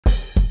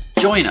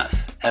Join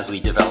us as we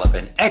develop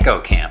an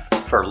eco camp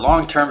for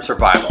long-term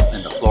survival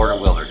in the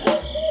Florida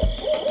wilderness.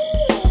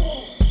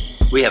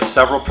 We have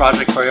several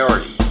project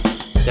priorities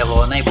that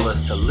will enable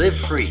us to live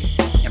free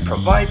and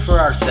provide for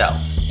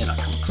ourselves in a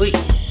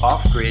completely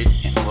off-grid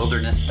and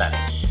wilderness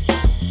setting.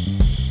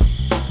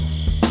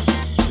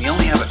 We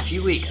only have a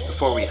few weeks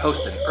before we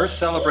host an Earth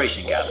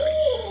Celebration gathering,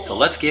 so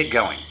let's get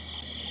going.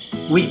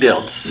 We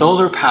build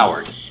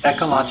solar-powered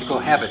ecological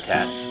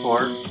habitats,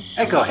 or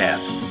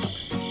EcoHabs.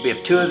 We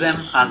have 2 of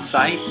them on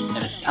site,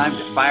 and it's time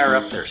to fire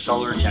up their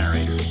solar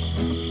generators.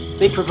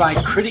 They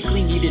provide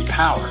critically needed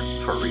power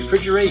for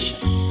refrigeration,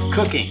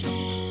 cooking,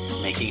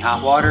 making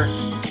hot water,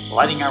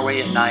 lighting our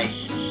way at night,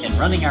 and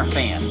running our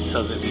fans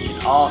so that we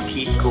can all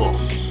keep cool.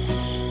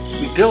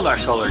 We build our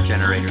solar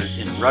generators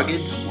in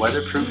rugged,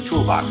 weatherproof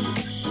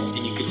toolboxes,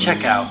 and you can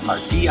check out our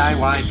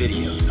DIY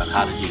videos on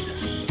how to do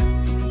this.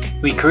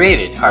 We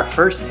created our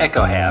first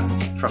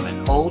EcoHab from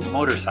an old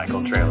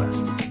motorcycle trailer.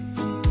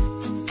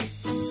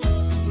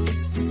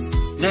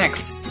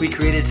 Next, we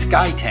created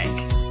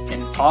SkyTank,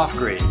 an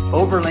off-grid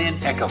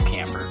overland eco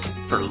camper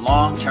for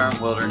long-term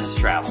wilderness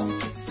travel.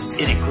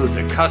 It includes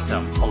a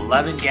custom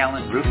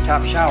 11-gallon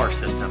rooftop shower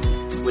system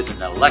with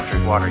an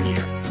electric water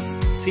heater.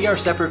 See our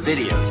separate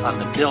videos on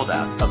the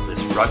build-out of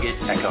this rugged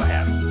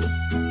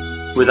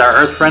EcoHab. With our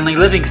earth-friendly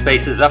living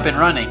spaces up and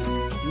running,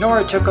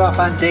 Nora took off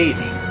on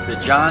Daisy, the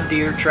John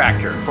Deere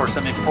tractor, for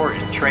some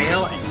important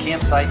trail and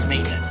campsite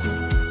maintenance.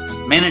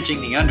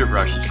 Managing the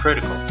underbrush is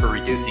critical for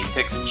reducing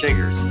ticks and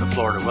chiggers in the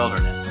Florida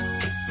wilderness.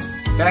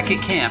 Back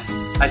at camp,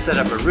 I set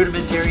up a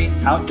rudimentary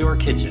outdoor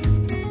kitchen.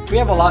 We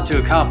have a lot to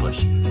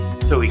accomplish,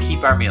 so we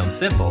keep our meals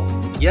simple,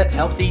 yet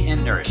healthy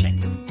and nourishing.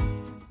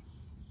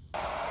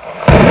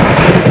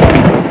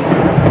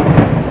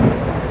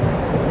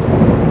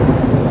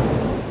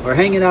 We're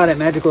hanging out at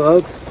Magical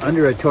Oaks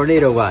under a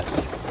tornado watch.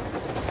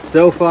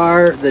 So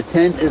far, the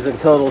tent is a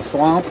total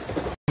swamp.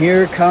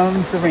 Here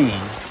comes the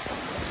rain.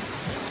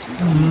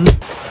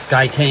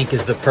 SkyTank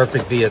is the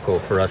perfect vehicle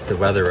for us to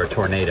weather a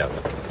tornado.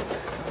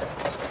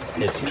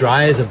 It's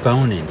dry as a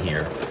bone in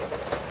here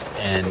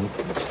and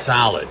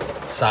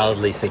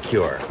solidly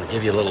secure. I'll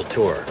give you a little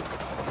tour.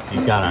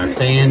 We've got our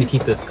fan to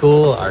keep us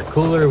cool, our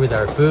cooler with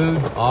our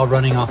food, all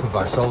running off of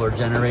our solar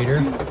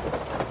generator.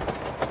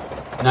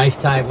 Nice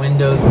tight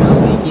windows, no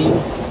leaking.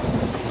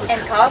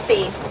 And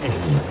coffee.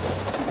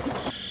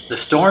 The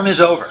storm is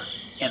over,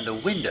 and the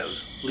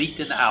windows leaked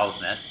in the owl's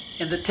nest,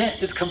 and the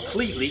tent is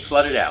completely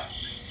flooded out.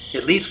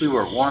 At least we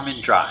were warm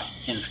and dry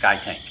in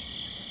SkyTank.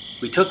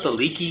 We took the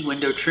leaky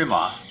window trim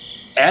off,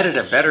 added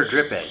a better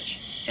drip edge,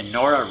 and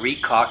Nora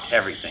re-caulked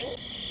everything.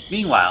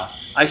 Meanwhile,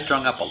 I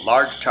strung up a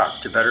large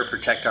tarp to better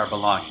protect our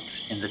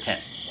belongings in the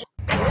tent.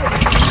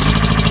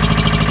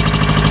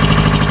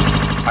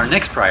 Our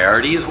next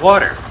priority is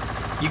water.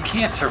 You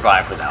can't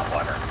survive without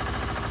water.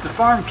 The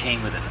farm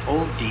came with an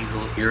old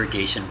diesel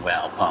irrigation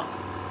well pump,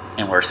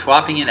 and we're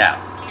swapping it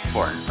out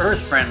for an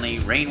earth-friendly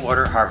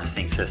rainwater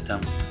harvesting system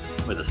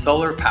with a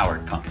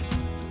solar-powered pump.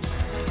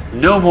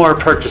 No more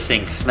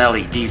purchasing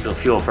smelly diesel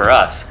fuel for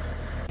us.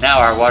 Now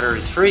our water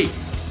is free.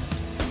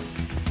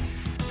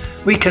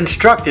 We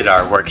constructed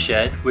our work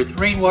shed with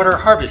rainwater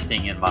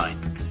harvesting in mind.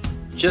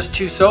 Just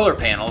 2 solar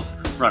panels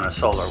run a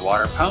solar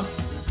water pump,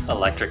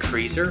 electric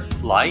freezer,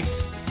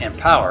 lights, and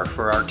power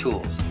for our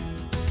tools.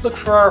 Look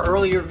for our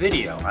earlier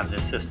video on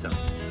this system.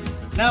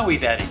 Now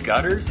we've added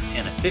gutters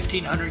and a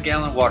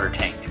 1,500-gallon water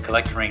tank to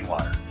collect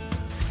rainwater.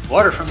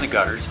 Water from the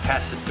gutters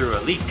passes through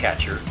a leak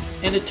catcher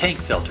and a tank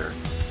filter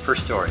for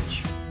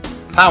storage.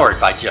 Powered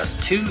by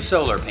just 2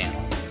 solar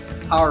panels,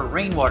 our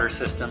rainwater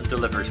system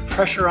delivers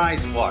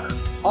pressurized water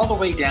all the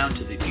way down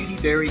to the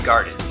beautyberry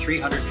garden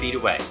 300 feet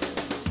away.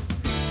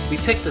 We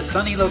picked a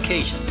sunny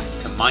location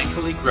to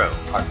mindfully grow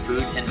our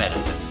food and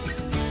medicine.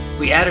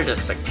 We added a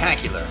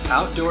spectacular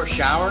outdoor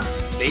shower,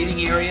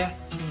 bathing area,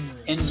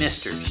 and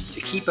misters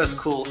to keep us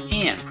cool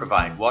and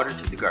provide water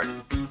to the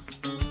garden.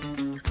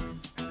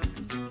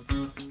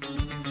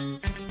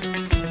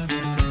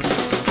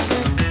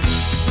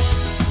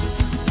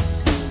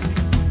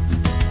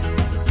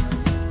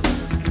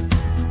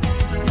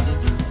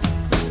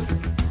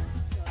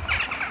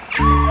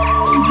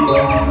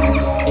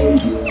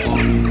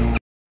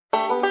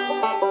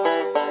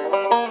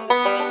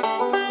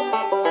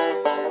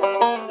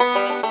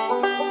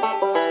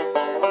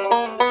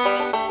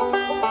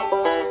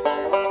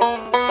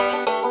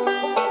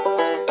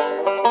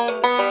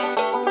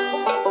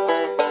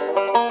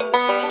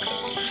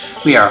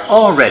 We are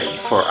all ready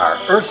for our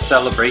Earth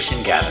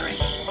Celebration gathering.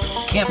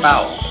 Camp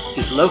Owl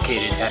is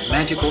located at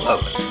Magical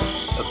Oaks,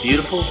 a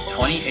beautiful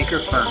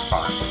 20-acre fern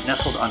farm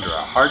nestled under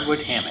a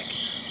hardwood hammock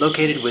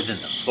located within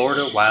the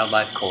Florida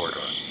Wildlife Corridor.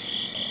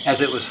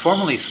 As it was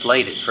formerly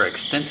slated for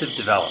extensive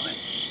development,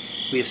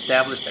 we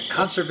established a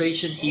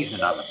conservation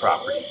easement on the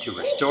property to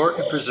restore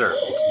and preserve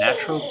its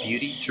natural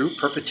beauty through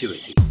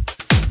perpetuity.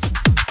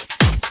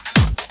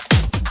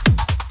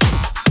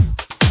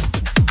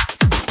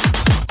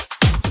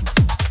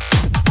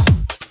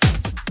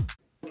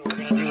 We're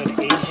going to do an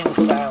Asian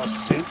style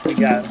soup. We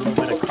got a little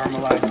bit of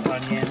caramelized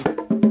onion.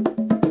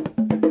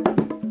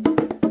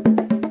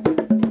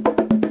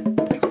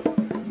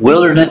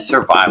 Wilderness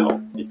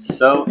survival is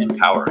so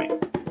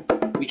empowering.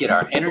 We get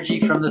our energy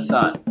from the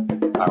sun,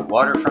 our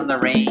water from the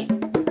rain,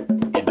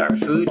 and our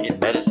food and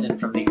medicine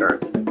from the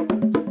earth.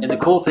 And the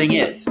cool thing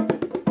is,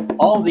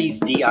 all these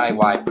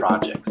DIY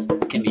projects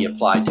can be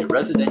applied to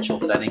residential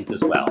settings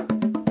as well,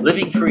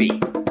 living free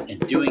and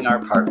doing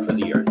our part for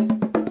the earth.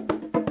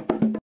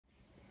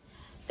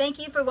 Thank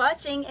you for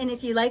watching, and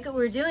if you like what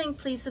we're doing,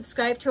 please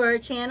subscribe to our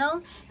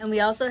channel, and we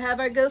also have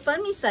our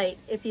GoFundMe site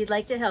if you'd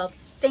like to help.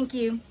 Thank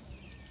you.